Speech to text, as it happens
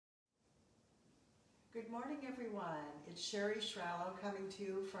Good morning, everyone. It's Shrallow coming to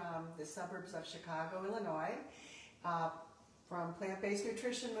you from the suburbs of Chicago, Illinois, from Plant-Based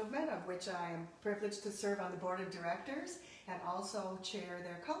Nutrition Movement, of which I am privileged to serve on the board of directors and also chair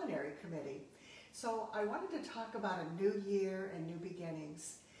their culinary committee. So I wanted to talk about a new year and new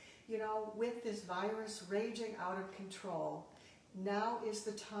beginnings. You know, with this virus raging out of control, now is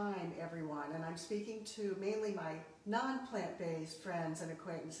the time, everyone, and I'm speaking to mainly my non-plant-based friends and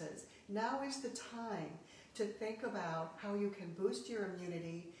acquaintances. Now is the time to think about how you can boost your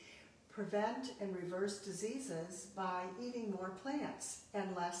immunity, prevent and reverse diseases by eating more plants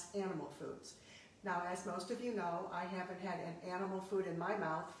and less animal foods. Now, as most of you know, I haven't had an animal food in my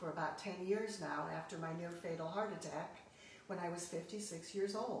mouth for about 10 years now after my near fatal heart attack when I was 56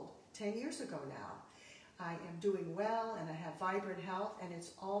 years old, 10 years ago now. I am doing well and I have vibrant health, and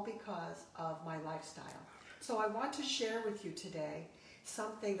it's all because of my lifestyle. So I want to share with you today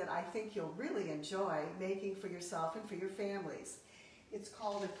something that I think you'll really enjoy making for yourself and for your families. It's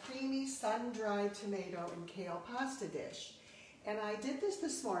called a creamy sun-dried tomato and kale pasta dish. And I did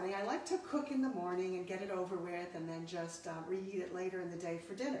this morning. I like to cook in the morning and get it over with and then just reheat it later in the day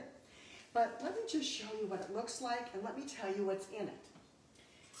for dinner. But let me just show you what it looks like and let me tell you what's in it.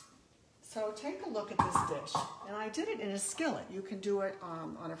 So take a look at this dish, and I did it in a skillet. You can do it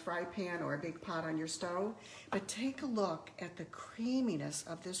on a fry pan or a big pot on your stove, but take a look at the creaminess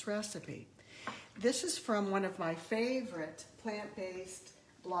of this recipe. This is from one of my favorite plant-based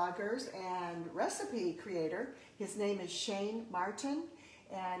bloggers and recipe creator. His name is Shane Martin,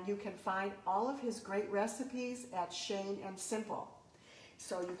 and you can find all of his great recipes at Shane and Simple.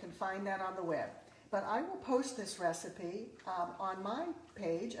 So you can find that on the web. But I will post this recipe on my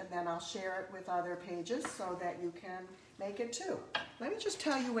page, and then I'll share it with other pages so that you can make it too. Let me just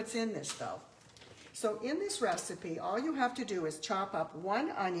tell you what's in this though. So in this recipe, all you have to do is chop up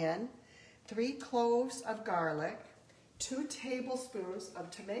 1 onion, 3 cloves of garlic, 2 tablespoons of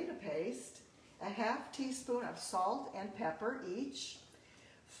tomato paste, a ½ teaspoon of salt and pepper each,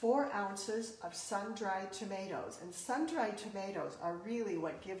 4 ounces of sun-dried tomatoes. And sun-dried tomatoes are really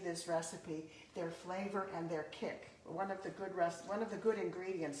what give this recipe their flavor and their kick. One of the good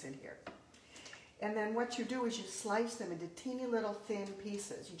ingredients in here. And then what you do is you slice them into teeny little thin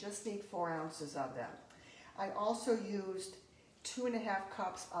pieces. You just need 4 ounces of them. I also used 2½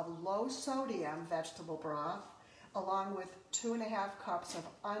 cups of low sodium vegetable broth, along with 2½ cups of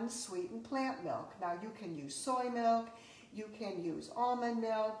unsweetened plant milk. Now you can use soy milk, you can use almond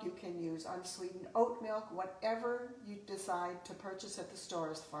milk, you can use unsweetened oat milk, whatever you decide to purchase at the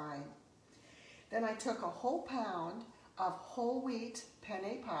store is fine. Then I took a whole pound of whole wheat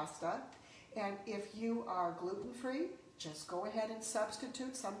penne pasta, and if you are gluten-free, just go ahead and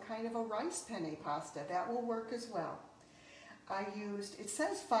substitute some kind of a rice penne pasta. That will work as well. I used, it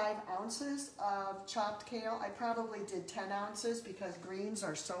says 5 ounces of chopped kale. I probably did 10 ounces because greens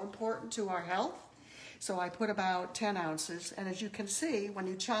are so important to our health. So I put about 10 ounces, and as you can see, when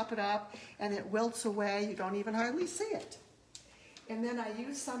you chop it up and it wilts away, you don't even hardly see it. And then I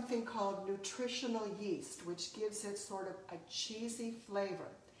use something called nutritional yeast, which gives it sort of a cheesy flavor.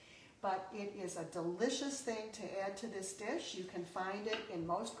 But it is a delicious thing to add to this dish. You can find it in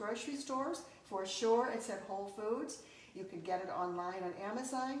most grocery stores. For sure, it's at Whole Foods. You can get it online on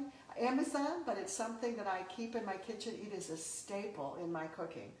Amazon, but it's something that I keep in my kitchen. It is a staple in my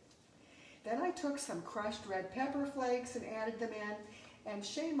cooking. Then I took some crushed red pepper flakes and added them in. And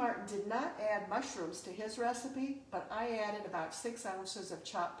Shane Martin did not add mushrooms to his recipe, but I added about 6 ounces of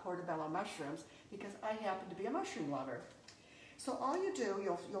chopped portobello mushrooms because I happen to be a mushroom lover. So all you do,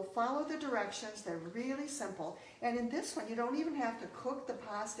 you'll follow the directions. They're really simple. And in this one, you don't even have to cook the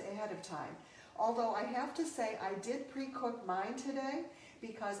pasta ahead of time. Although I have to say I did pre-cook mine today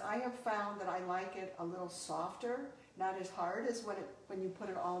because I have found that I like it a little softer, not as hard as when you put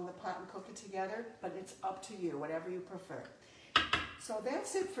it all in the pot and cook it together, but it's up to you, whatever you prefer. So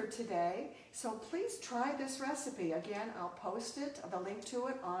that's it for today. So please try this recipe. Again, I'll post it, the link to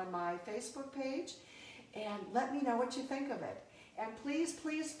it, on my Facebook page, and let me know what you think of it. And please,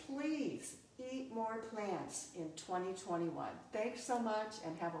 please, please eat more plants in 2021. Thanks so much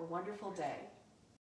and have a wonderful day.